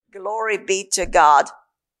Glory be to God.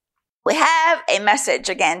 We have a message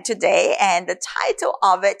again today, and the title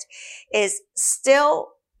of it is Still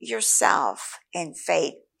Yourself in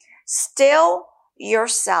Faith. Still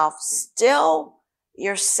yourself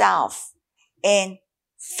in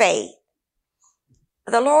faith.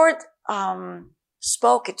 The Lord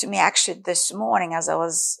spoke it to me actually this morning as I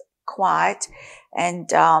was quiet and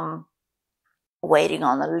waiting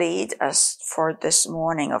on the lead as for this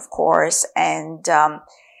morning, of course. And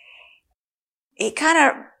he kind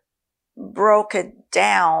of broke it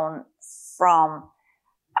down from,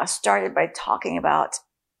 I started by talking about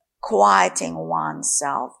quieting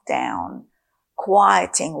oneself down.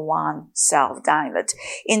 That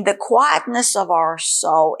in the quietness of our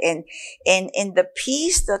soul, in the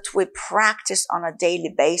peace that we practice on a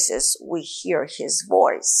daily basis, we hear his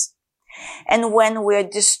voice. And when we're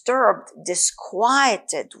disturbed,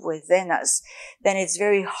 disquieted within us, then it's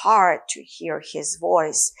very hard to hear his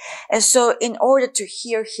voice. And so in order to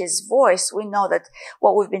hear his voice, we know that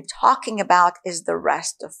what we've been talking about is the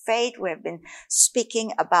rest of faith. We have been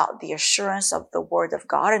speaking about the assurance of the word of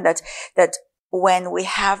God, and that when we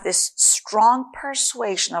have this strong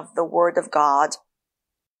persuasion of the word of God,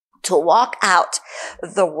 to walk out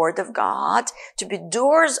the word of God, to be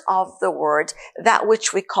doers of the word, that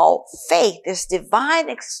which we call faith, this divine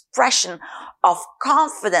expression of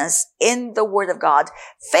confidence in the word of God.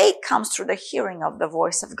 Faith comes through the hearing of the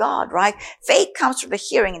voice of God, right? Faith comes through the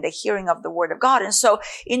hearing of the word of God. And so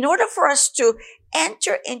in order for us to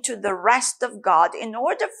enter into the rest of God, in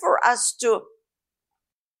order for us to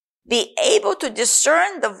be able to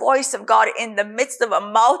discern the voice of God in the midst of a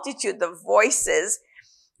multitude of voices,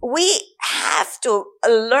 we have to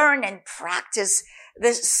learn and practice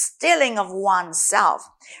the stilling of oneself,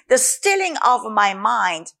 the stilling of my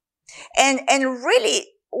mind. And really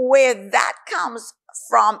where that comes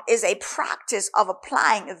from is a practice of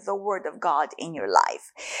applying the word of God in your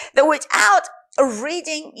life. That without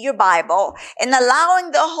reading your Bible and allowing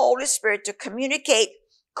the Holy Spirit to communicate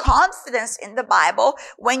confidence in the Bible,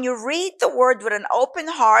 when you read the word with an open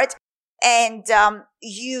heart, and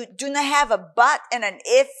you do not have a but and an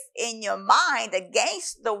if in your mind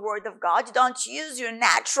against the word of God. You don't use your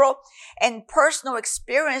natural and personal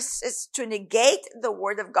experiences to negate the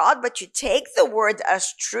word of God, but you take the word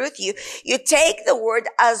as truth. You take the word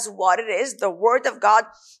as what it is, the word of God.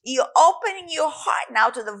 You're opening your heart now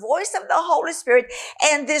to the voice of the Holy Spirit,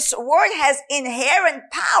 and this word has inherent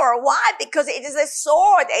power. Why? Because it is a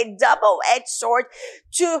sword, a double-edged sword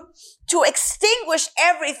to extinguish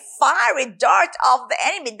every fiery dart of the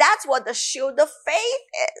enemy. That's what the shield of faith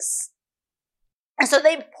is. And so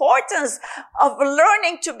the importance of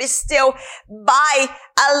learning to be still by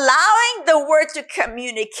allowing the word to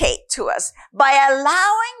communicate to us, by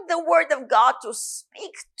allowing the word of God to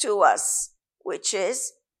speak to us, which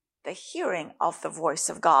is the hearing of the voice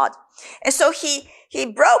of God. And so he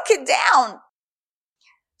broke it down.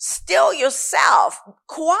 Still yourself,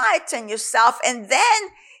 quieten yourself, and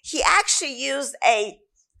then he actually used a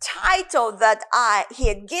title that he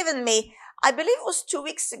had given me, I believe it was 2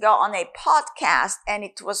 weeks ago on a podcast, and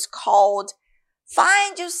it was called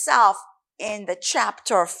Find Yourself in the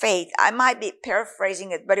Chapter of Faith. I might be paraphrasing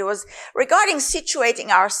it, but it was regarding situating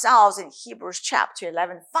ourselves in Hebrews chapter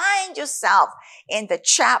 11. Find yourself in the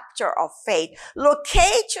chapter of faith.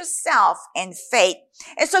 Locate yourself in faith.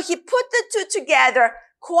 And so he put the two together.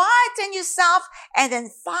 Quieten yourself and then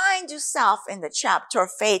find yourself in the chapter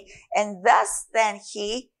of faith. And thus then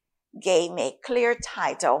he gave me a clear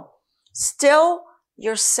title, Still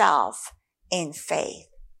Yourself in Faith.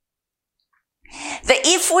 That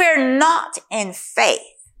if we're not in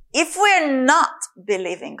faith, if we're not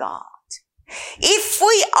believing God, if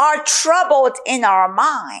we are troubled in our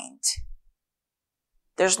mind,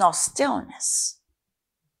 there's no stillness.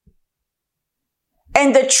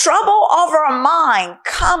 And the trouble of our mind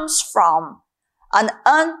comes from an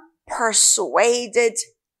unpersuaded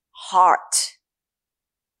heart.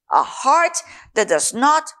 A heart that does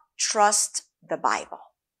not trust the Bible.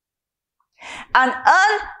 An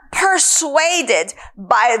unpersuaded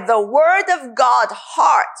by the word of God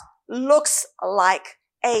heart looks like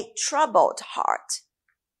a troubled heart.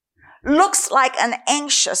 Looks like an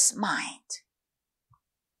anxious mind.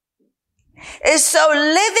 And so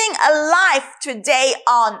living a life today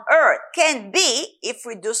on earth can be, if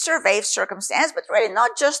we do survey circumstance, but really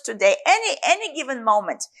not just today, any given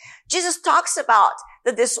moment. Jesus talks about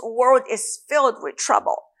that this world is filled with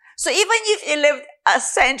trouble. So even if you lived a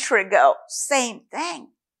century ago, same thing.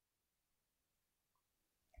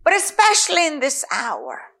 But especially in this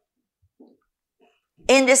hour,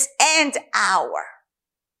 in this end hour,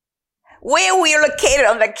 where we are located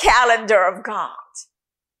on the calendar of God,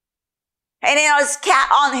 And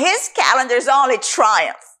on his calendar is only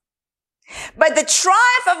triumph. But the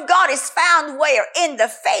triumph of God is found where? In the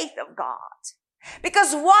faith of God.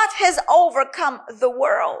 Because what has overcome the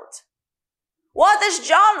world? What does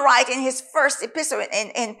John write in his first epistle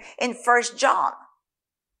in 1 John?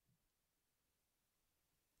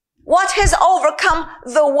 What has overcome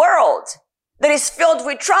the world that is filled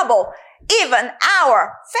with trouble? Even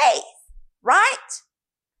our faith, right?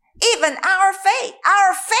 Even our faith.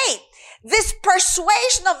 Our faith. This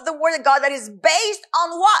persuasion of the word of God that is based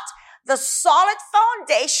on what? The solid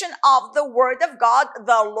foundation of the word of God,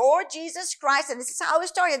 the Lord Jesus Christ. And this is how we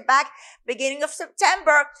started back beginning of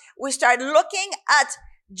September. We started looking at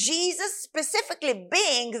Jesus specifically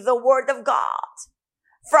being the word of God.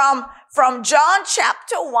 From John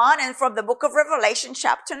chapter 1 and from the book of Revelation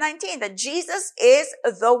chapter 19, that Jesus is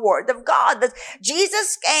the word of God. That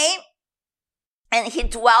Jesus came and he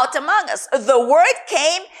dwelt among us. The word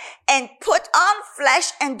came and put on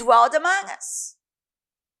flesh and dwelt among us.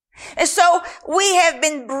 And so we have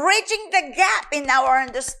been bridging the gap in our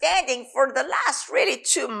understanding for the last really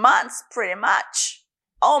 2 months, pretty much.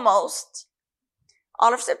 Almost.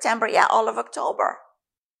 All of September, all of October.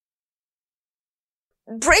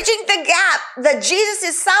 Bridging the gap that Jesus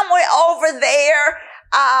is somewhere over there.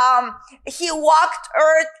 He walked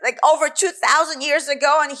earth like over 2,000 years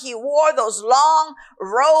ago, and he wore those long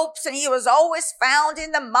robes, and he was always found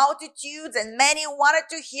in the multitudes, and many wanted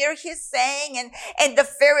to hear his saying, and the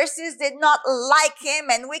Pharisees did not like him.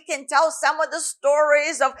 And we can tell some of the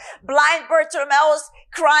stories of blind Bartimaeus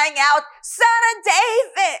crying out, "Son of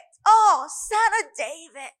David, oh, son of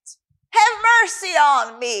David, have mercy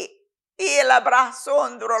on me." Word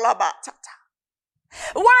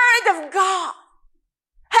of God,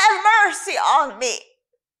 have mercy on me.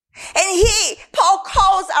 And Paul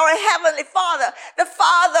calls our Heavenly Father the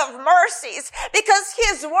Father of mercies, because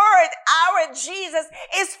his word, our Jesus,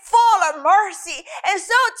 is full of mercy. And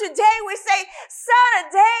so today we say, Son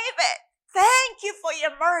of David, thank you for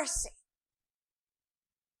your mercy.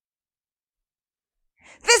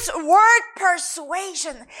 This word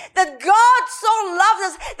persuasion, that God so loved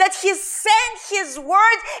us that he sent his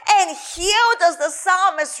word and healed us, the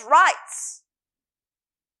psalmist writes.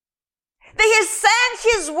 That he sent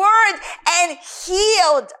his word and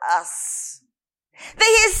healed us. That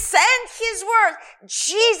he sent his word,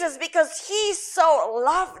 Jesus, because he so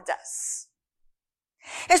loved us.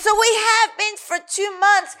 And so we have been for 2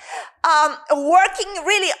 months working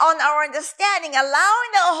really on our understanding,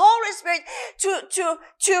 allowing the Holy Spirit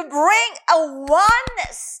to bring a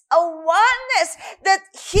oneness that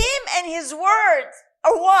him and his word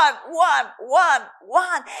are one.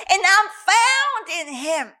 And I'm found in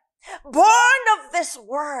him, born of this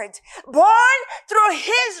word, born through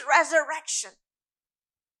his resurrection.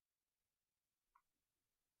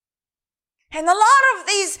 And a lot of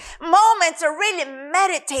these moments are really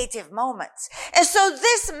meditative moments. And so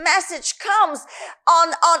this message comes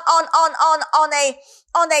on a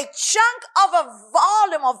chunk of a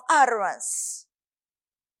volume of utterance.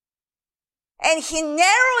 And he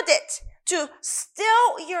narrowed it to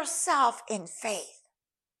still yourself in faith.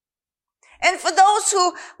 And for those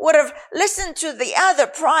who would have listened to the other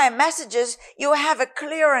prior messages, you have a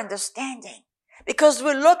clear understanding, because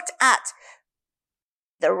we looked at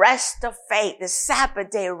the rest of faith, the Sabbath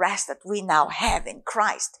day rest that we now have in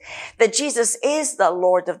Christ, that Jesus is the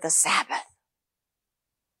Lord of the Sabbath.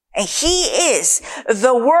 And he is,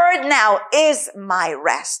 the word now is my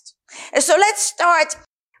rest. And so let's start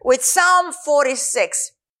with Psalm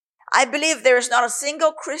 46. I believe there is not a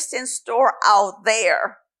single Christian store out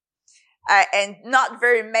there, and not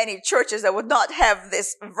very many churches that would not have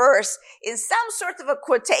this verse in some sort of a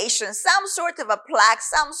quotation, some sort of a plaque,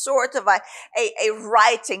 some sort of a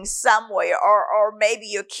writing somewhere, or maybe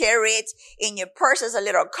you carry it in your purse as a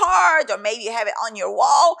little card, or maybe you have it on your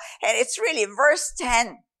wall. And it's really verse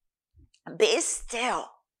 10. Be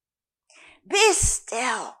still,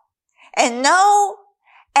 and know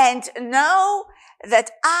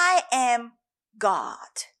that I am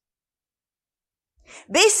God.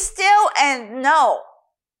 Be still and know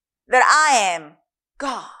that I am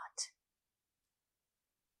God.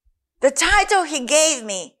 The title he gave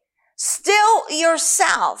me, Still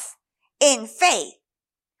Yourself in Faith,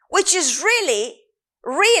 which is really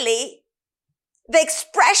the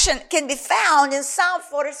expression can be found in Psalm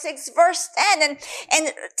 46 verse 10.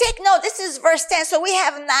 And take note, this is verse 10. So we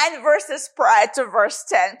have 9 verses prior to verse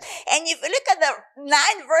 10. And if you look at the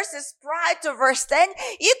 9 verses prior to verse 10,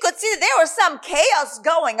 you could see there was some chaos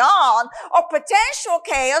going on, or potential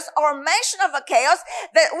chaos, or mention of a chaos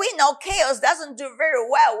that we know chaos doesn't do very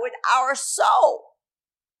well with our soul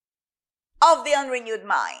of the unrenewed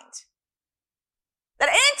mind. That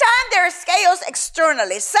anytime there is chaos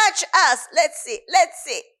externally, such as, let's see.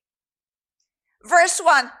 Verse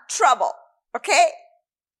 1, trouble. Okay?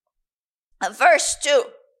 Verse 2,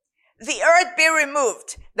 the earth be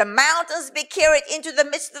removed, the mountains be carried into the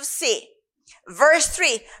midst of the sea. Verse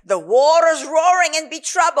 3, the waters roaring and be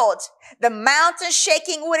troubled, the mountains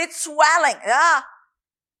shaking with its swelling.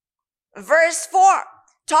 Verse 4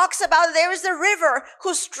 talks about there is a river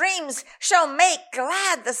whose streams shall make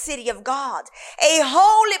glad the city of God, a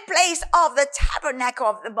holy place of the tabernacle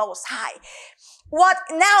of the Most High. What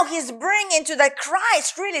now he's bringing to that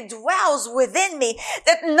Christ really dwells within me,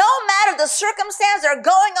 that no matter the circumstances that are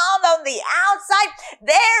going on the outside,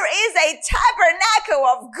 there is a tabernacle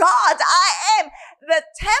of God. I am the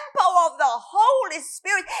temple of the Holy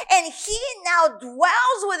Spirit, and he now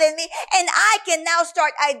dwells within me, and I can now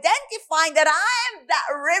start identifying that I am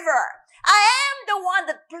that river. I am the one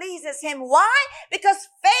that pleases him. Why? Because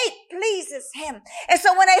faith pleases him. And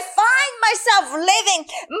so when I find myself living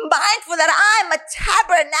mindful that I'm a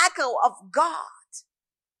tabernacle of God,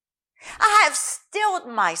 I have stilled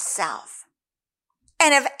myself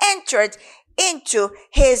and have entered into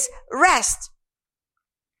his rest.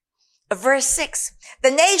 Verse 6,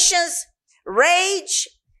 the nations rage,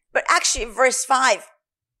 but actually verse 5,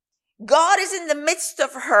 God is in the midst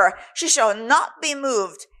of her. She shall not be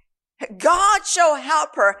moved. God shall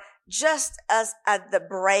help her just as at the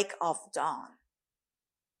break of dawn.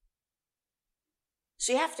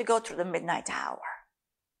 So you have to go through the midnight hour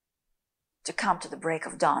to come to the break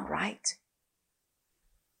of dawn, right?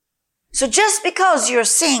 So just because you're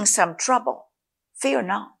seeing some trouble, fear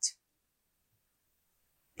not.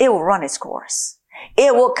 It will run its course.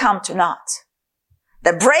 It will come to naught.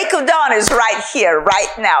 The break of dawn is right here,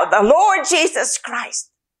 right now. The Lord Jesus Christ,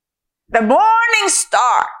 the morning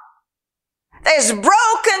star, that is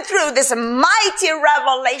broken through this mighty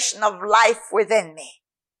revelation of life within me.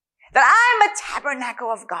 That I'm a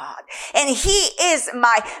tabernacle of God, and he is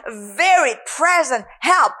my very present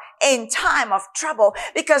help in time of trouble,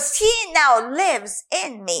 because he now lives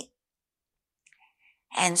in me.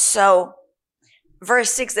 And so,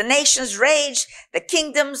 verse 6, the nations raged, the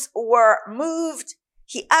kingdoms were moved.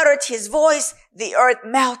 He uttered his voice, the earth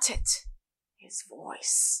melted. His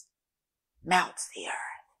voice melts the earth.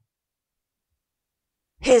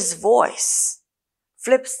 His voice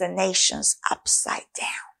flips the nations upside down.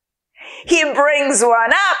 He brings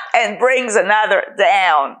one up and brings another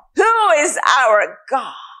down. Who is our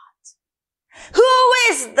God? Who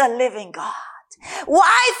is the living God?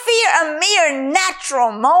 Why fear a mere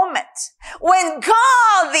natural moment when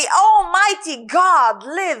God, the Almighty God,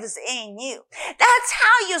 lives in you? That's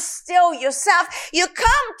how you still yourself. You come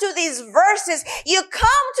to these verses, you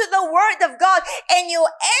come to the Word of God, and you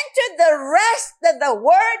enter the rest that the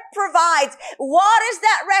Word provides. What is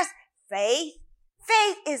that rest? Faith.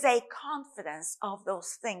 Faith is a confidence of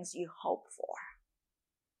those things you hope for.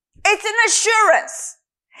 It's an assurance.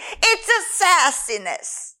 It's a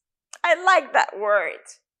sassiness. I like that word.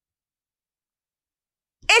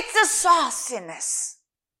 It's a sauciness.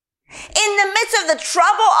 In the midst of the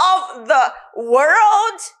trouble of the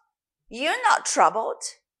world, you're not troubled,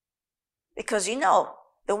 because you know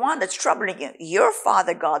the one that's troubling you, your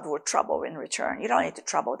Father God will trouble in return. You don't need to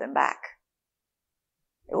trouble them back.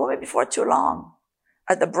 It will be before too long.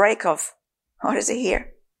 At the break of, what is it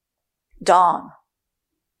here? Dawn.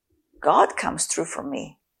 God comes through for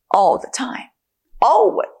me all the time.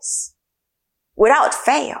 Always. Without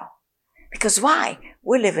fail. Because why?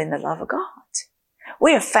 We live in the love of God.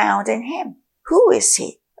 We are found in him. Who is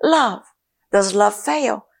he? Love. Does love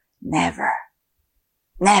fail? Never.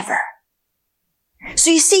 Never.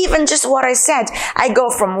 So you see, even just what I said, I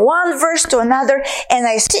go from one verse to another, and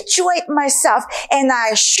I situate myself, and I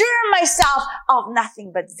assure myself of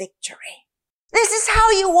nothing but victory. This is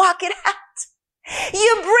how you walk it out.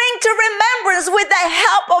 You bring to remembrance, with the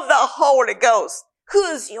help of the Holy Ghost,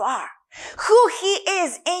 whose you are, who he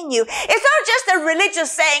is in you. It's not just a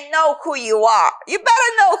religious saying, know who you are. You better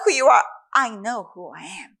know who you are. I know who I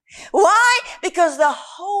am. Why? Because the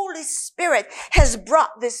Holy Spirit has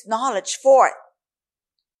brought this knowledge forth.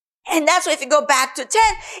 And that's why if you go back to 10,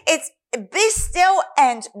 it's be still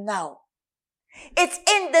and know. It's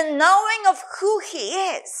in the knowing of who he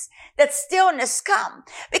is that stillness comes.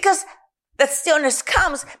 Because that stillness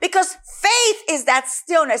comes because faith is that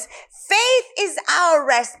stillness. Faith is our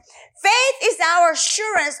rest. Faith is our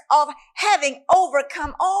assurance of having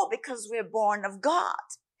overcome all, because we're born of God.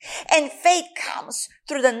 And faith comes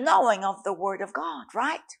through the knowing of the Word of God,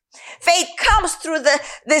 right? Faith comes through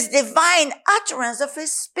this divine utterance of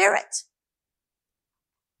his Spirit.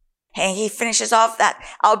 And he finishes off that,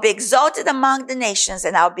 I'll be exalted among the nations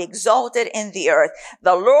and I'll be exalted in the earth.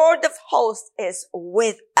 The Lord of hosts is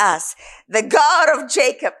with us. The God of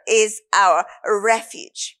Jacob is our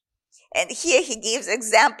refuge. And here he gives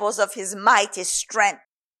examples of his mighty strength.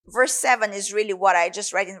 Verse 7 is really what I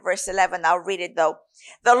just read in verse 11. I'll read it though.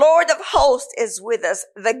 The Lord of hosts is with us.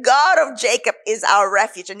 The God of Jacob is our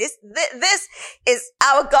refuge. And this is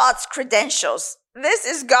our God's credentials. This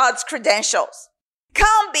is God's credentials.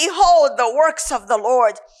 Come, behold the works of the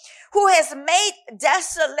Lord, who has made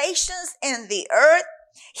desolations in the earth.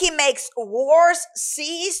 He makes wars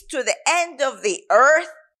cease to the end of the earth.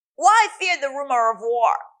 Why fear the rumor of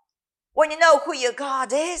war when you know who your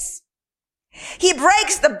God is? He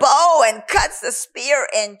breaks the bow and cuts the spear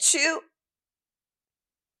in two.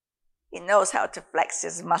 He knows how to flex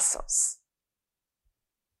his muscles.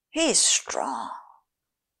 He is strong.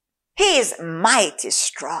 He is mighty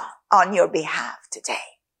strong on your behalf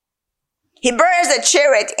today. He burns the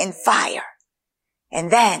chariot in fire.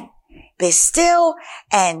 And then be still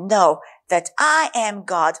and know that I am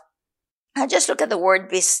God. Now just look at the word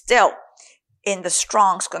be still in the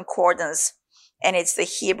Strong's Concordance. And it's the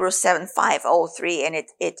Hebrew 7503. And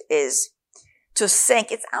it is to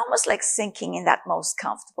sink. It's almost like sinking in that most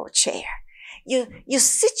comfortable chair. You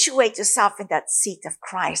situate yourself in that seat of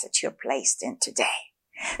Christ that you're placed in today.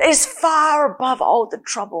 That is far above all the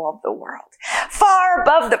trouble of the world. Far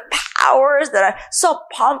above the powers that are so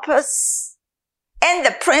pompous and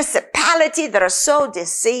the principality that are so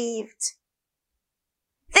deceived.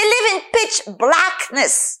 They live in pitch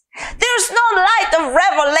blackness. There's no light of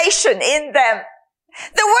revelation in them.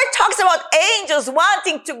 The word talks about angels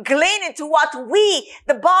wanting to glean into what we,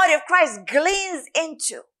 the body of Christ, gleans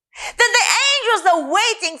into. That the angels are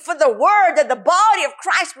waiting for the word that the body of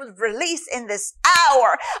Christ would release in this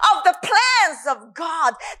hour of the plans of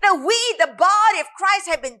God, that we, the body of Christ,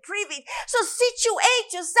 have been privy. So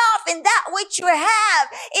situate yourself in that which you have,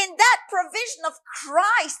 in that provision of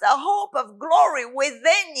Christ, the hope of glory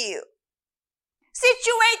within you.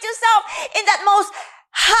 Situate yourself in that most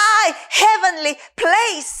high heavenly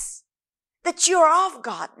place that you're of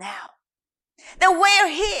God now. That where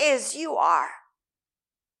He is, you are.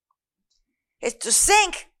 It's to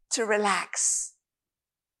sink, to relax.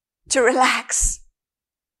 To relax.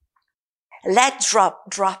 Let drop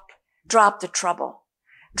the trouble.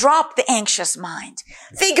 Drop the anxious mind.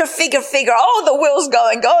 Figure. Oh, the wheel's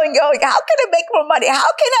going. How can I make more money?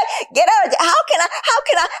 How can I get out of it? How can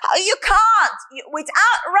I? You can't.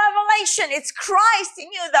 Without revelation, it's Christ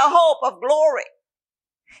in you, the hope of glory.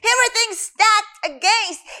 Everything's stacked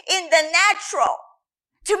against in the natural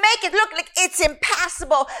to make it look like it's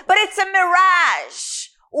impassable, but it's a mirage.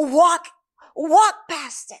 Walk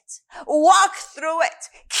past it. Walk through it.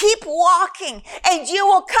 Keep walking, and you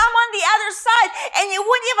will come on the other side, and you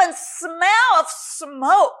wouldn't even smell of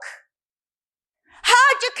smoke.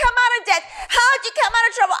 How'd you come out of debt? How'd you come out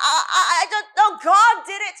of trouble? I don't know. God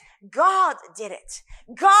did it. God did it.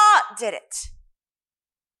 God did it.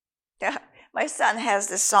 Yeah, my son has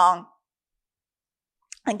this song.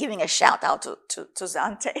 I'm giving a shout out to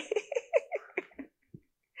Zante.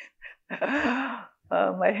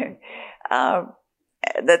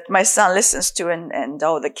 That my son listens to and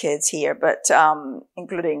all the kids here, but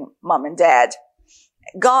including mom and dad.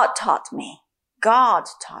 God taught me. God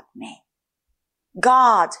taught me.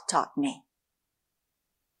 God taught me.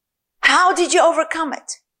 How did you overcome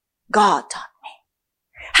it? God taught me.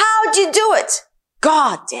 How did you do it?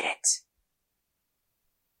 God did it.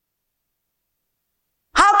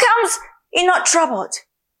 How comes you're not troubled?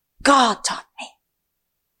 God taught me.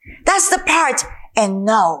 That's the part, and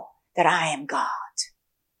know that I am God.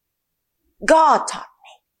 God taught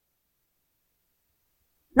me.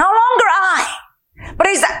 No longer I, but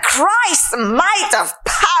it's that Christ's might of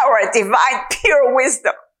power, divine, pure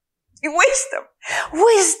wisdom.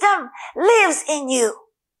 Wisdom lives in you.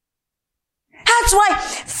 That's why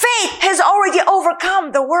faith has already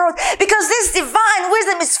overcome the world, because this divine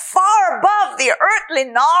wisdom is far above the earthly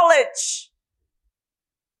knowledge.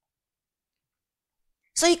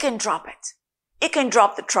 So you can drop it. You can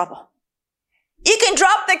drop the trouble. You can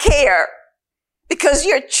drop the care, because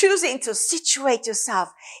you're choosing to situate yourself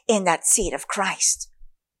in that seat of Christ.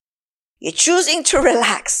 You're choosing to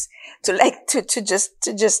relax, to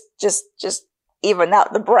just even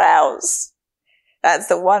out the brows. That's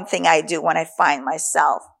the one thing I do when I find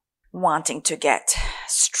myself wanting to get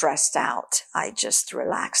stressed out. I just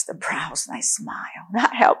relax the brows and I smile.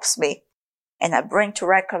 That helps me. And I bring to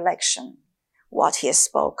recollection what He has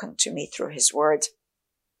spoken to me through His word.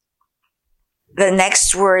 The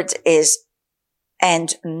next word is,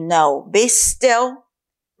 and know. Be still,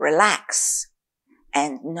 relax,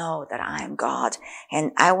 and know that I am God.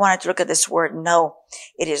 And I wanted to look at this word know.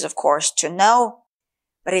 It is, of course, to know,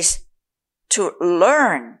 but it's to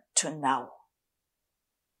learn to know.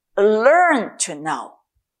 Learn to know.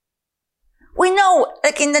 We know,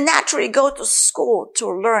 like in the natural, you go to school to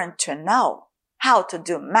learn to know how to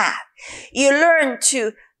do math. You learn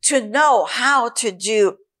to know how to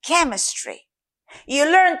do chemistry.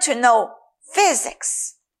 You learn to know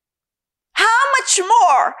physics. How much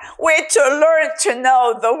more we're to learn to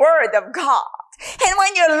know the Word of God. And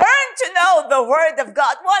when you learn to know the Word of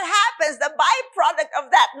God, what happens? The byproduct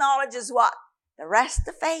of that knowledge is what? The rest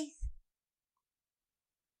of faith.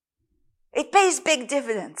 It pays big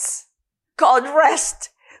dividends called rest.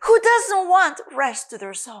 Who doesn't want rest to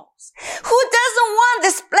their souls? Who doesn't want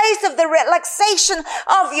this place of the relaxation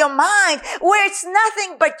of your mind where it's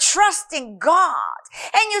nothing but trusting God?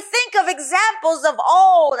 And you think of examples of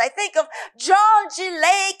old. I think of John G.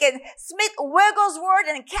 Lake and Smith Wigglesworth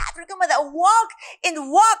and Catherine Kuhlman that walked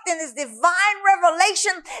in this divine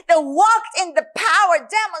revelation, that walked in the power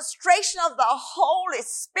demonstration of the Holy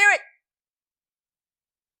Spirit.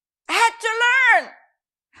 Had to learn,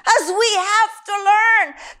 as we have to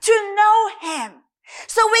learn to know Him,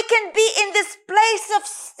 so we can be in this place of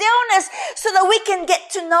stillness, so that we can get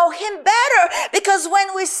to know Him better. Because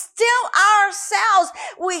when we still ourselves,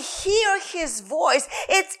 we hear His voice.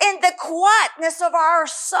 It's in the quietness of our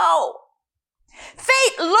soul.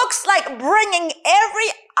 Faith looks like bringing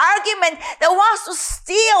every argument that wants to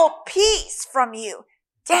steal peace from you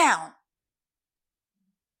down.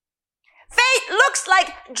 Faith looks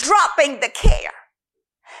like dropping the care.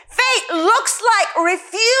 Faith looks like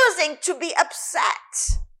refusing to be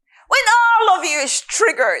upset when all of you is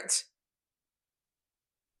triggered.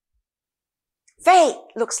 Faith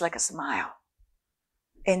looks like a smile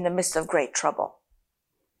in the midst of great trouble.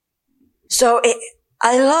 So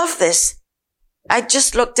I love this. I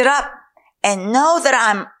just looked it up. And know that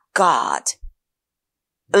I'm God.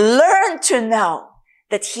 Learn to know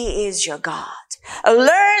that He is your God.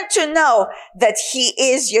 Learn to know that He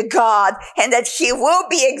is your God and that He will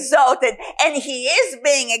be exalted, and He is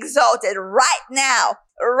being exalted right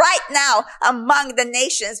now among the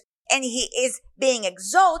nations, and He is being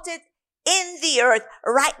exalted in the earth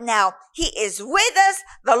right now. He is with us.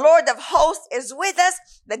 The Lord of hosts is with us.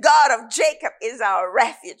 The God of Jacob is our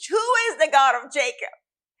refuge. Who is the God of Jacob?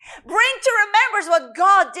 Bring to remembrance what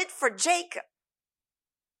God did for Jacob.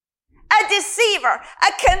 A deceiver,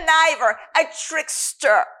 a conniver, a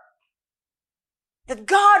trickster. That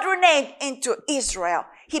God renamed into Israel.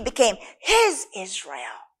 He became His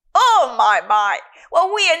Israel. Oh my.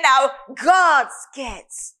 Well, we are now God's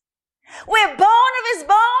kids. We're bone of His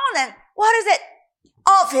bone, and what is it?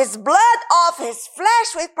 Of His blood, of His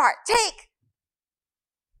flesh we partake.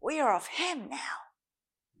 We are of Him now.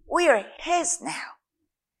 We are His now.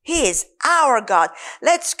 He is our God.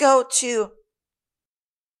 Let's go to,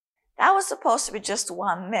 that was supposed to be just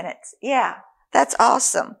 1 minute. Yeah, that's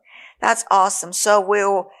awesome. That's awesome. So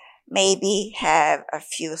we'll maybe have a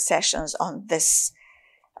few sessions on this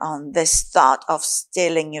thought of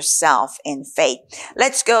stilling yourself in faith.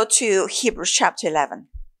 Let's go to Hebrews chapter 11.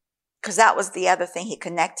 Because that was the other thing He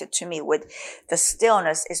connected to me with. The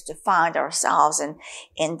stillness is to find ourselves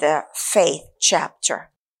in the faith chapter,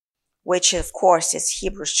 which of course is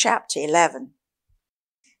Hebrews chapter 11.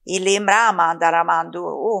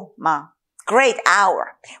 Great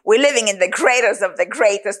hour. We're living in the greatest of the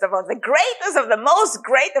greatest of all, the greatest of the most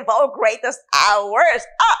great of all greatest hours.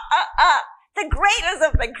 The greatest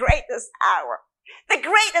of the greatest hour. The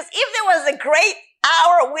greatest. If there was a great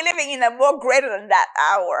hour, we're living in a more greater than that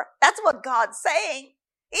hour. That's what God's saying.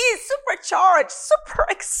 He is supercharged, super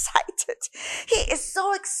excited. He is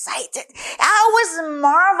so excited. I always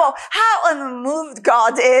marvel how unmoved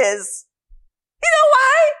God is. You know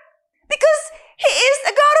why? Because He is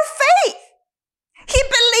the God of faith. He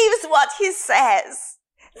believes what He says.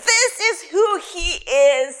 This is who He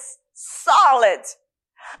is. Solid.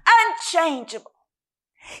 Unchangeable.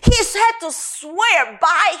 He's had to swear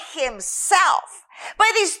by Himself, by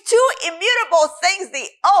these two immutable things, the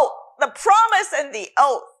oath, the promise and the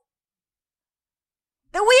oath,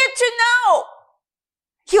 that we are to know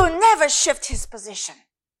He'll never shift His position.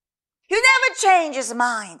 He'll never change His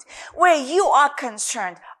mind where you are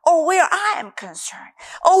concerned, or where I am concerned,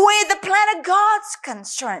 or where the plan of God's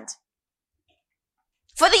concerned.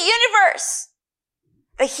 For the universe,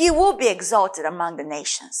 that He will be exalted among the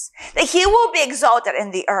nations, that He will be exalted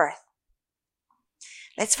in the earth.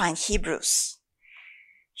 Let's find Hebrews,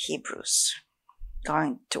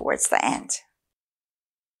 going towards the end.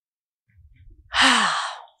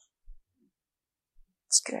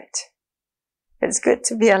 It's good. It's good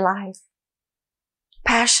to be alive.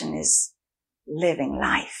 Passion is living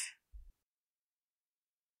life.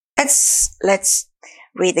 Let's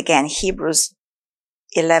read again Hebrews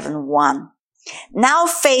 11:1. Now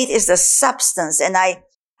faith is the substance, and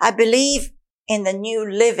I believe in the New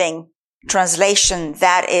Living Translation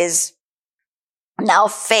that is, now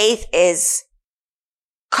faith is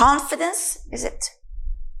confidence, is it?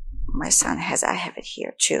 My son I have it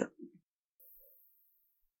here too.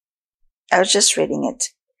 I was just reading it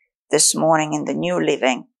this morning in the New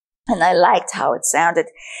Living, and I liked how it sounded.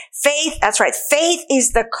 Faith, that's right. Faith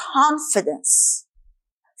is the confidence.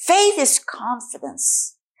 Faith is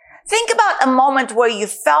confidence. Think about a moment where you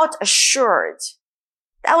felt assured.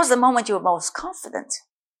 That was the moment you were most confident.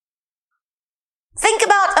 Think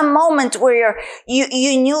about a moment where you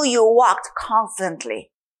knew you walked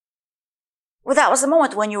confidently. Well, that was the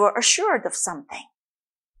moment when you were assured of something.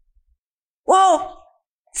 Well,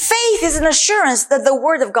 faith is an assurance that the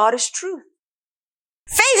Word of God is true.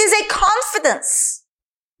 Faith is a confidence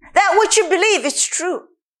that what you believe is true.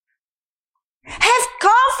 Have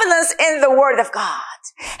confidence in the Word of God.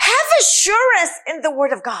 Have assurance in the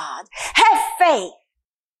Word of God. Have faith.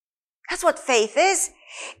 That's what faith is.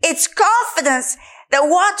 It's confidence that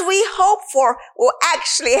what we hope for will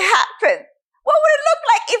actually happen. What would it look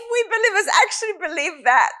like if we believers actually believe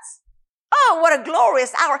that? Oh, what a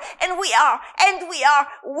glorious hour. And we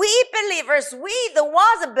believers, we, the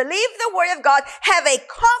ones that believe the Word of God, have a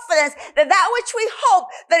confidence that which we hope,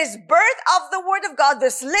 that is birth of the Word of God,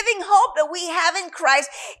 this living hope that we have in Christ,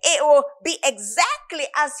 it will be exactly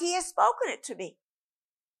as He has spoken it to be.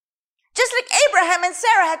 Just like Abraham and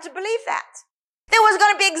Sarah had to believe that. It was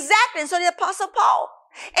going to be exactly, and so did the Apostle Paul,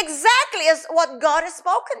 exactly as what God has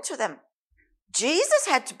spoken to them. Jesus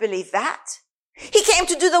had to believe that. He came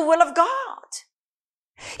to do the will of God.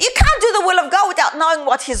 You can't do the will of God without knowing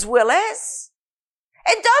what His will is.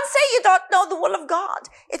 And don't say you don't know the will of God.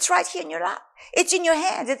 It's right here in your lap. It's in your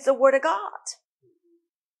hands. It's the Word of God.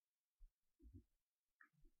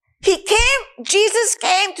 Jesus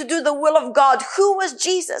came to do the will of God. Who was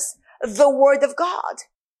Jesus? The Word of God.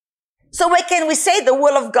 So what can we say? The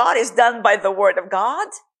will of God is done by the Word of God.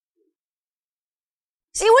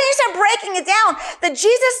 See, when you start breaking it down, that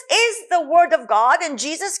Jesus is the Word of God, and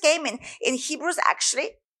Jesus came in Hebrews actually,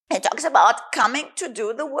 it talks about coming to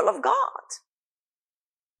do the will of God.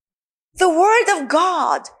 The Word of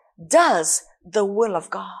God does the will of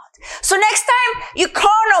God. So next time your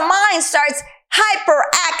carnal mind starts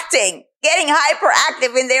hyperacting, getting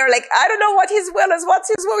hyperactive in there, like, I don't know what His will is, what's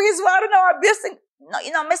His will, I don't know, I'm missing. No,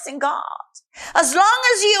 you're not missing God. As long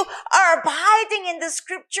as you are abiding in the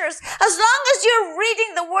Scriptures, as long as you're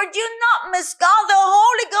reading the Word, you're not miss God. The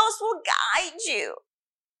Holy Ghost will guide you.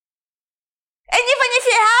 And even if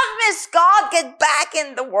you have missed God, get back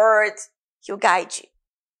in the Word. He'll guide you.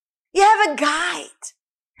 You have a guide.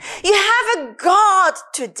 You have a God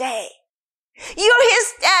today. You're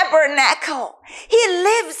His tabernacle. He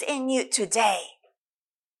lives in you today.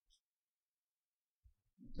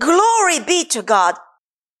 Glory be to God.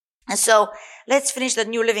 And so let's finish the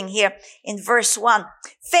New Living here in verse 1.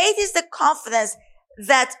 Faith is the confidence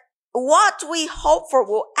that what we hope for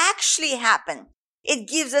will actually happen. It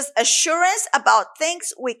gives us assurance about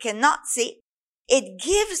things we cannot see. It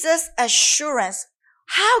gives us assurance.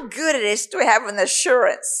 How good it is to have an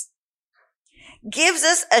assurance. Gives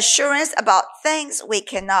us assurance about things we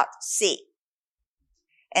cannot see.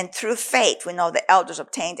 And through faith, we know the elders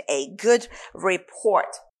obtained a good report.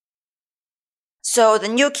 So the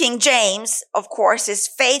New King James, of course, is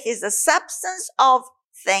faith is the substance of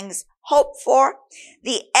things hoped for,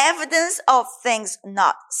 the evidence of things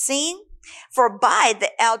not seen, for by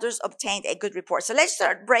the elders obtained a good report. So let's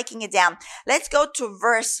start breaking it down. Let's go to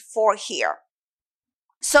verse 4 here.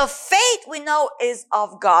 So faith, we know, is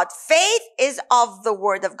of God. Faith is of the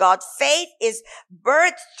Word of God. Faith is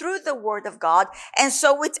birthed through the Word of God. And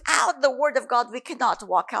so without the Word of God, we cannot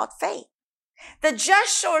walk out faith. The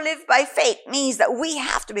just shall live by faith means that we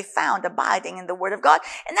have to be found abiding in the Word of God.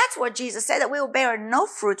 And that's what Jesus said, that we will bear no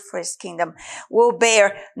fruit for His kingdom. We'll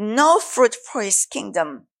bear no fruit for His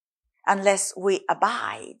kingdom unless we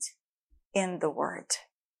abide in the Word.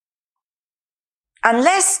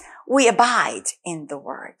 Unless we abide in the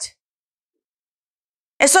Word.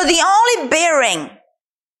 And so the only bearing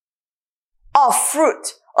of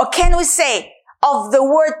fruit, or can we say of the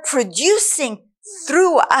Word producing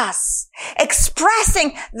through us,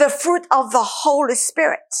 expressing the fruit of the Holy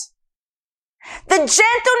Spirit, the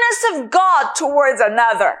gentleness of God towards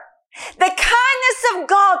another, the kindness of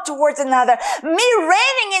God towards another, me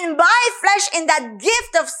reigning in my flesh in that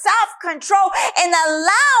gift of self-control and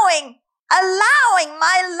allowing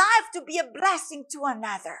my life to be a blessing to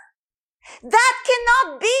another. That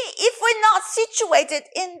cannot be if we're not situated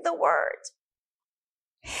in the Word.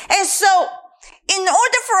 And so, in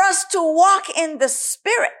order for us to walk in the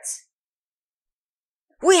Spirit,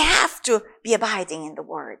 we have to be abiding in the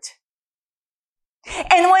Word.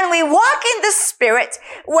 And when we walk in the Spirit,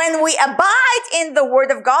 when we abide in the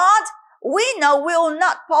Word of God, we know we will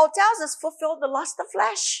not, Paul tells us, fulfill the lust of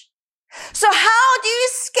flesh. So how do you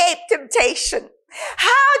escape temptation?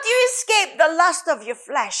 How do you escape the lust of your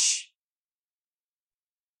flesh?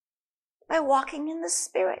 By walking in the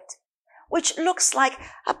Spirit, which looks like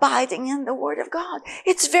abiding in the Word of God.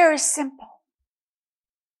 It's very simple.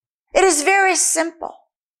 It is very simple.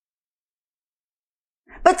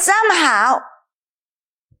 But somehow,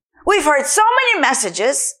 we've heard so many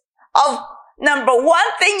messages of number one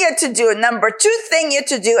thing you're to do, number two thing you're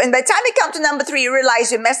to do, and by the time you come to number three, you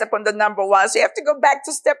realize you messed up on the number one, so you have to go back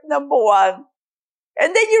to step number one.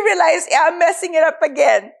 And then you realize, yeah, I'm messing it up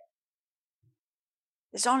again.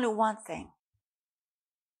 There's only one thing.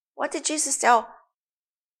 What did Jesus tell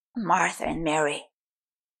Martha and Mary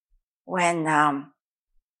when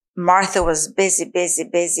Martha was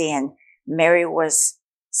busy, and Mary was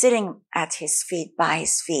sitting at his feet, by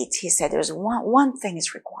his feet? He said, there's one thing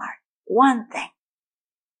is required. One thing.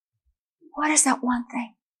 What is that one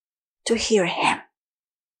thing? To hear him.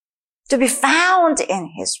 To be found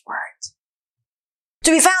in his word.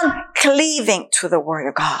 To be found cleaving to the word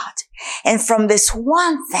of God. And from this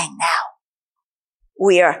one thing now,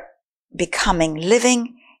 we are becoming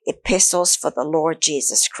living epistles for the Lord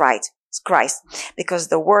Jesus Christ. Because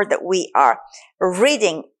the word that we are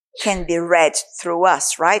reading can be read through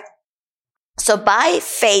us, right? So by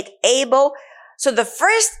faith, Abel. So the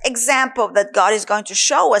first example that God is going to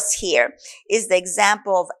show us here is the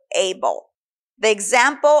example of Abel. The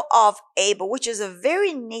example of Abel, which is a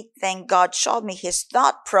very neat thing. God showed me his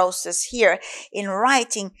thought process here in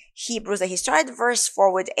writing Hebrews. That he started verse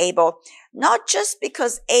 4 with Abel, not just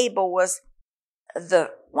because Abel was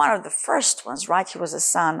one of the first ones, right? He was a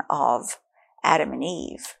son of Adam and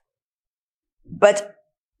Eve. But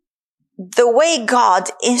the way God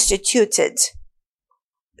instituted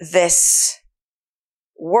this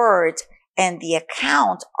word and the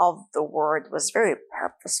account of the word was very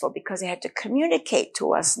purposeful, because it had to communicate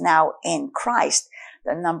to us now in Christ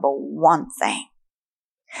the number one thing.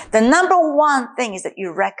 The number one thing is that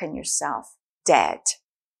you reckon yourself dead.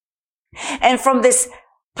 And from this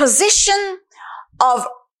position of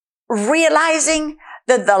realizing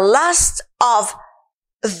that the lust of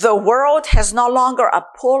the world has no longer a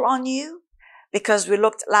pull on you, because we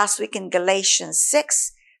looked last week in Galatians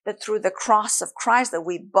 6, that through the cross of Christ that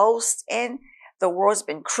we boast in, the world's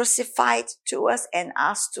been crucified to us and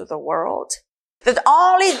us to the world. That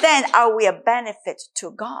only then are we a benefit to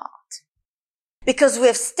God. Because we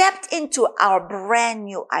have stepped into our brand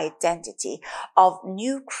new identity of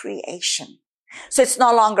new creation. So it's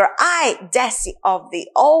no longer I, Deci, of the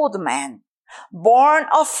old man, born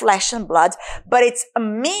of flesh and blood, but it's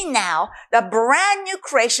me now, the brand new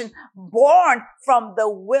creation, born from the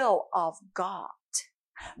will of God.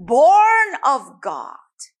 Born of God.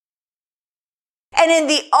 And in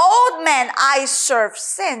the old man, I serve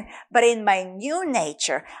sin, but in my new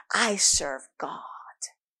nature, I serve God.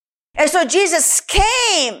 And so Jesus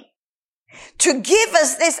came to give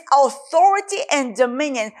us this authority and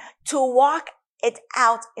dominion to walk it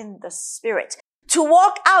out in the Spirit, to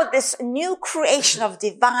walk out this new creation of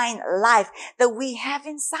divine life that we have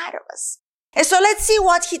inside of us. And so let's see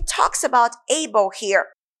what he talks about Abel here.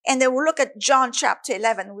 And then we'll look at John chapter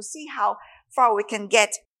 11. We'll see how far we can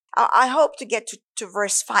get. I hope to get to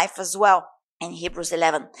verse 5 as well in Hebrews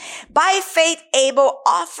 11. By faith, Abel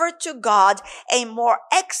offered to God a more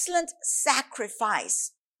excellent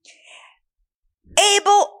sacrifice.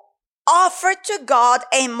 Abel offered to God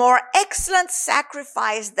a more excellent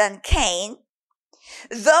sacrifice than Cain.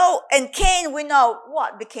 Though, and Cain, we know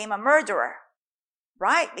what? Became a murderer.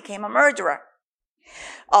 Right? Became a murderer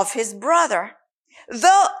of his brother.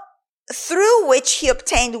 Though through which he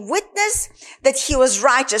obtained witness that he was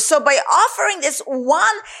righteous. So by offering this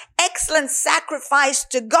one excellent sacrifice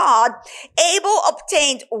to God, Abel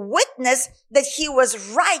obtained witness that he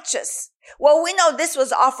was righteous. Well, we know this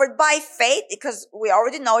was offered by faith, because we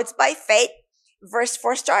already know it's by faith. Verse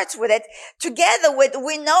 4 starts with it. Together with,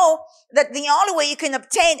 we know that the only way you can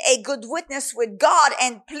obtain a good witness with God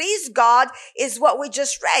and please God is what we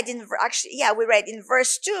just read we read in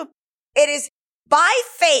verse 2. It is by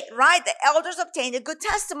faith, right? The elders obtained a good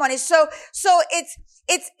testimony. So it's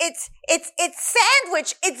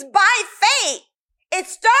sandwich. It's by faith. It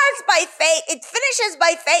starts by faith. It finishes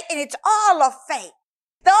by faith, and it's all of faith.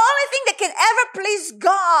 The only thing that can ever please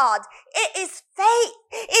God is faith.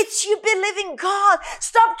 It's you believing God.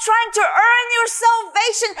 Stop trying to earn your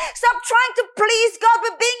salvation. Stop trying to please God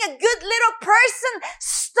by being a good little person.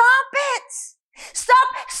 Stop it.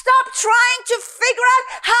 Stop trying to figure out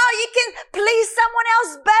how you can please someone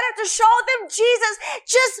else better to show them Jesus.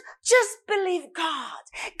 Just believe God.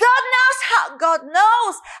 God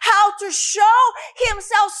knows how to show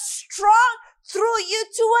himself strong through you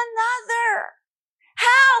to another.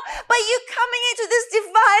 How? By you coming into this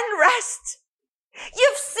divine rest.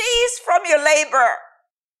 You've ceased from your labor.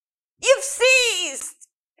 You've ceased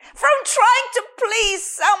from trying to please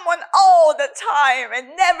someone all the time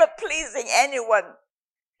and never pleasing anyone.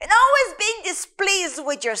 And always being displeased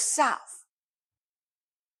with yourself.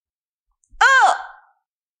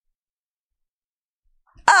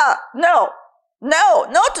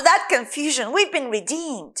 No to that confusion. We've been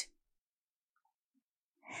redeemed.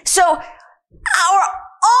 So our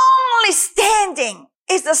only standing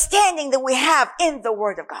is the standing that we have in the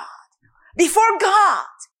Word of God. Before God.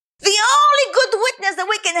 The only good witness that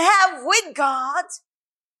we can have with God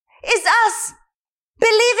is us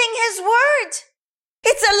believing His Word.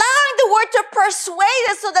 It's allowing the Word to persuade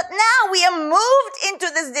us so that now we are moved into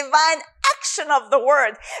this divine action of the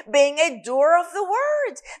Word, being a doer of the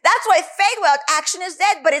Word. That's why faith without action is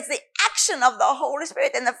dead, but it's the action of the Holy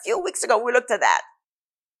Spirit. And a few weeks ago, we looked at that.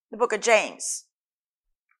 The book of James.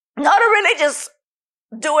 Not a religious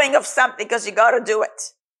doing of something because you got to do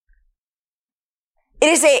it. It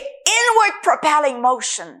is an inward propelling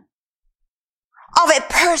motion of a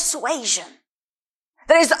persuasion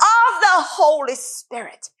that is of the Holy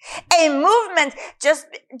Spirit. A movement just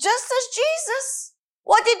as Jesus.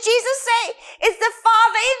 What did Jesus say? It's the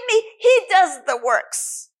Father in me. He does the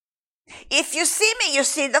works. If you see me, you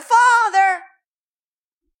see the Father.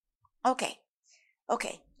 Okay.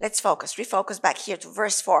 Let's refocus back here to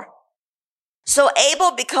verse 4. So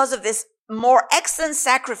Abel, because of this more excellent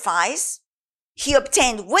sacrifice, he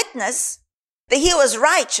obtained witness that he was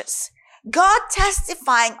righteous. God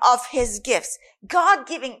testifying of his gifts. God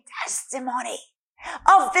giving testimony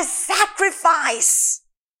of this sacrifice.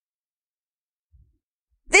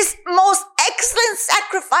 This most excellent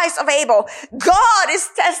sacrifice of Abel. God is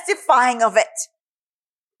testifying of it.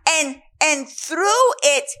 And through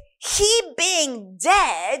it, he being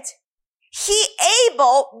dead,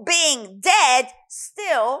 Abel being dead,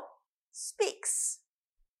 still speaks.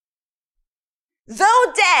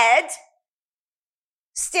 Though dead,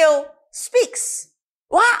 still speaks.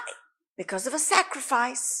 Why? Because of a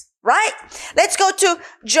sacrifice, right? Let's go to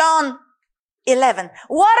John 11.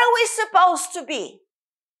 What are we supposed to be?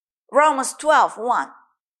 Romans 12:1.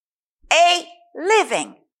 A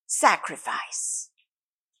living sacrifice.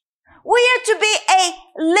 We are to be a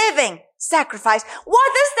living sacrifice.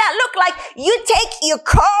 What does that look like? You take your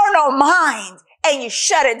carnal mind and you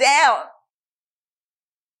shut it down.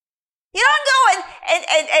 You don't go and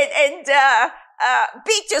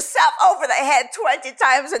beat yourself over the head 20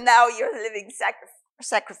 times and now you're a living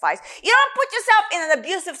sacrifice. You don't put yourself in an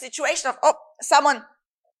abusive situation of, someone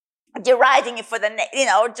deriding you for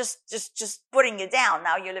just putting you down.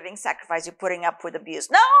 Now you're living sacrifice. You're putting up with abuse.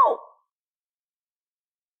 No!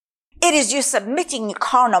 It is you submitting your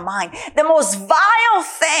carnal mind. The most vile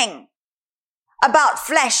thing about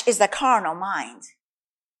flesh is the carnal mind.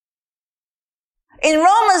 In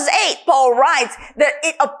Romans 8, Paul writes that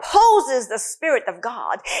it opposes the Spirit of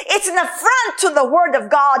God. It's an affront to the Word of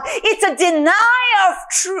God. It's a denial of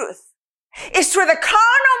truth. It's through the carnal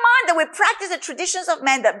mind that we practice the traditions of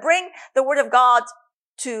men that bring the Word of God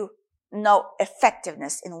to no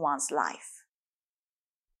effectiveness in one's life.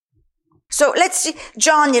 So let's see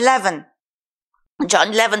John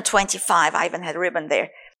 11:25. I even had a ribbon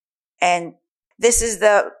there. And this is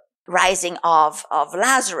the rising of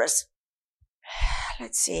Lazarus.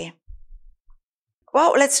 Let's see.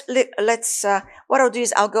 Well, let's what I'll do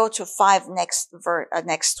is I'll go to 5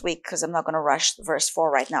 next week because I'm not going to rush verse 4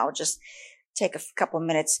 right now. I'll just take a couple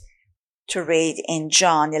minutes to read in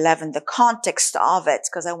John 11 the context of it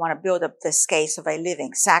because I want to build up this case of a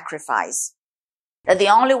living sacrifice. That the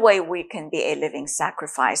only way we can be a living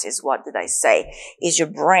sacrifice is, what did I say? Is you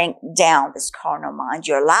bring down this carnal mind.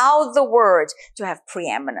 You allow the Word to have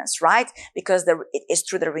preeminence, right? Because it is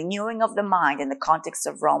through the renewing of the mind in the context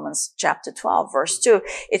of Romans chapter 12, verse 2.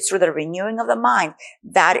 It's through the renewing of the mind.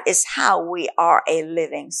 That is how we are a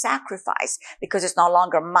living sacrifice. Because it's no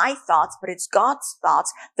longer my thoughts, but it's God's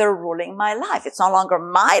thoughts that are ruling my life. It's no longer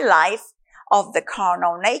my life of the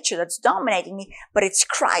carnal nature that's dominating me, but it's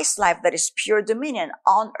Christ's life that is pure dominion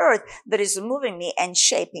on earth that is moving me and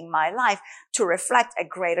shaping my life to reflect a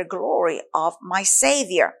greater glory of my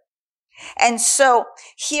Savior. And so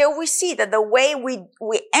here we see that the way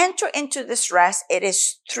we enter into this rest, it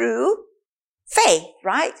is through faith,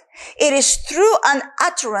 right? It is through an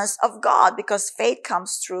utterance of God, because faith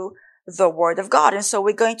comes through the word of God. And so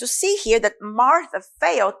we're going to see here that Martha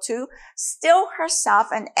failed to still herself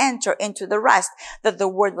and enter into the rest that the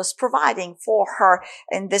word was providing for her.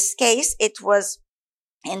 In this case, it was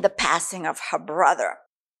in the passing of her brother.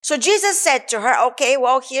 So Jesus said to her, okay,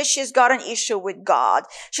 well, here she's got an issue with God.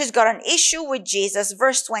 She's got an issue with Jesus.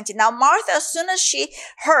 Verse 20. Now, Martha, as soon as she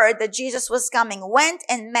heard that Jesus was coming, went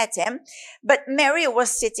and met him, but Mary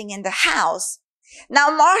was sitting in the house. Now,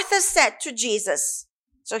 Martha said to Jesus,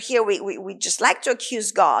 so here we just like to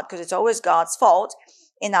accuse God, because it's always God's fault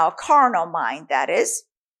in our carnal mind, that is.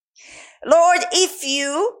 Lord, if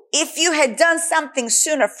you had done something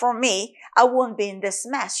sooner for me, I wouldn't be in this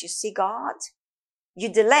mess. You see, God? You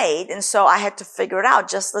delayed, and so I had to figure it out,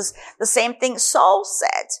 just as the same thing Saul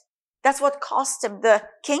said. That's what cost him the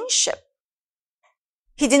kingship.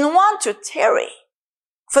 He didn't want to tarry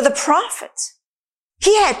for the prophet.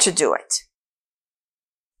 He had to do it.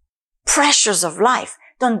 Pressures of life.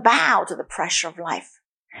 Don't bow to the pressure of life.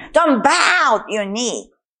 Don't bow your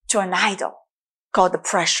knee to an idol called the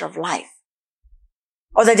pressure of life,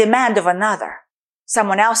 or the demand of another,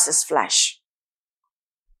 someone else's flesh.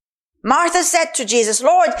 Martha said to Jesus,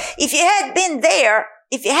 Lord, if you had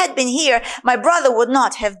been here, my brother would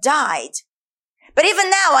not have died. But even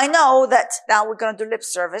now I know that, now we're going to do lip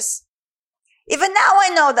service. Even now I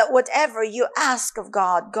know that whatever you ask of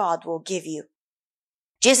God, God will give you.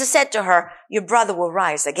 Jesus said to her, your brother will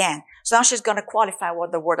rise again. So now she's going to qualify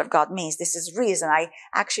what the word of God means. This is reason. I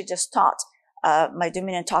actually just taught, my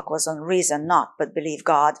Dominion talk was on reason, not but believe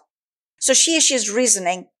God. So she's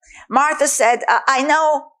reasoning. Martha said, I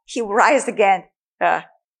know he will rise again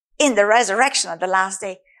in the resurrection at the last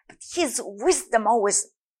day. But his wisdom always,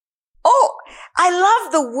 I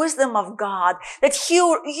love the wisdom of God, that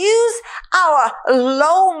he'll use our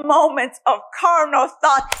low moments of carnal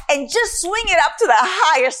thought and just swing it up to the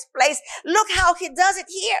highest place. Look how he does it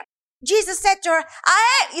here. Jesus said to her,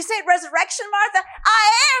 you said resurrection, Martha? I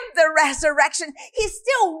am the resurrection. He's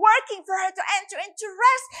still working for her to enter into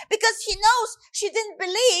rest, because he knows she didn't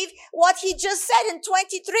believe what he just said in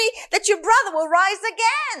 23, that your brother will rise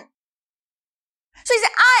again. So he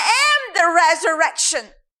said, I am the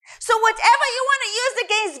resurrection. So whatever you want to use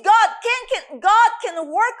against God, God can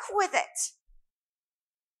work with it.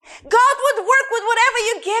 God would work with whatever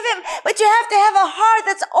you give him, but you have to have a heart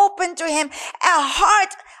that's open to him, a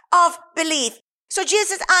heart of belief. So Jesus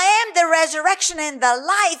says, I am the resurrection and the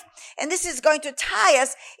life. And this is going to tie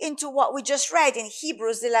us into what we just read in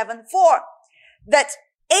Hebrews 11:4, that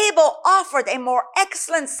Abel offered a more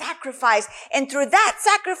excellent sacrifice, and through that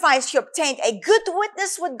sacrifice he obtained a good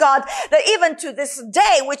witness with God, that even to this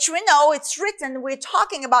day, which we know it's written, we're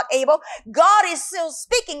talking about Abel, God is still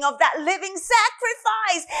speaking of that living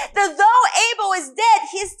sacrifice, that though Abel is dead,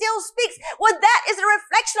 he still speaks. Well, that is a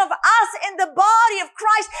reflection of us in the body of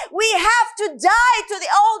Christ. We have to die to the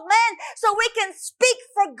old man so we can speak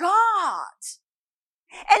for God.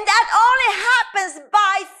 And that only happens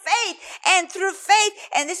by faith and through faith.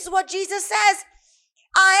 And this is what Jesus says.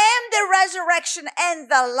 I am the resurrection and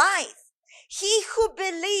the life. He who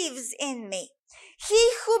believes in me,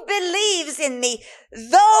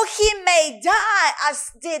 though he may die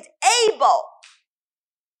as did Abel,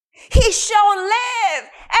 he shall live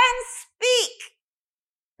and speak.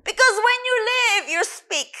 Because when you live, you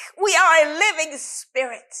speak. We are a living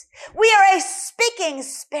spirit. We are a speaking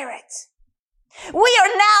spirit. We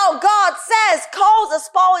are now, God says, calls us,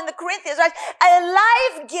 Paul in the Corinthians, right? A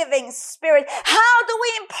life-giving spirit. How do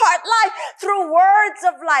we impart life? Through words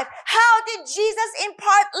of life. How did Jesus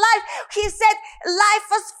impart life? He said life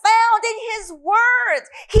was found in his words.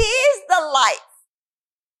 He is the life.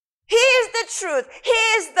 He is the truth. He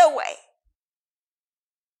is the way.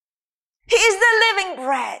 He is the living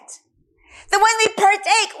bread. That when we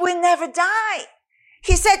partake, we never die.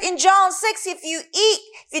 He said in John 6, if you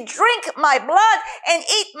drink my blood and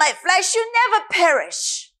eat my flesh, you never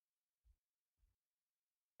perish.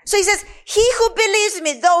 So he says, he who believes in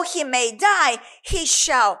me, though he may die, he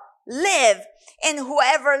shall live. And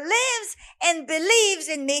whoever lives and believes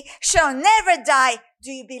in me shall never die.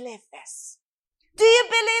 Do you believe this? Do you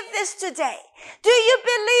believe this today? Do you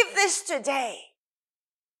believe this today?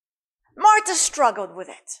 Martha struggled with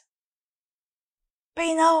it. But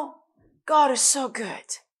you know, God is so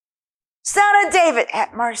good. Son of David,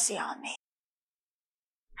 have mercy on me.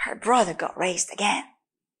 Her brother got raised again.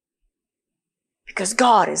 Because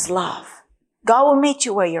God is love. God will meet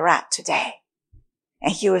you where you're at today.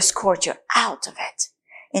 And he will escort you out of it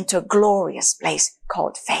into a glorious place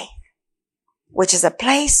called faith. which is a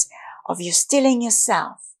place of you stilling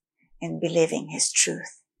yourself and believing his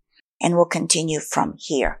truth. And we'll continue from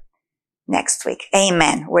here next week.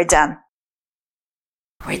 Amen. We're done.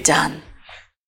 We're done.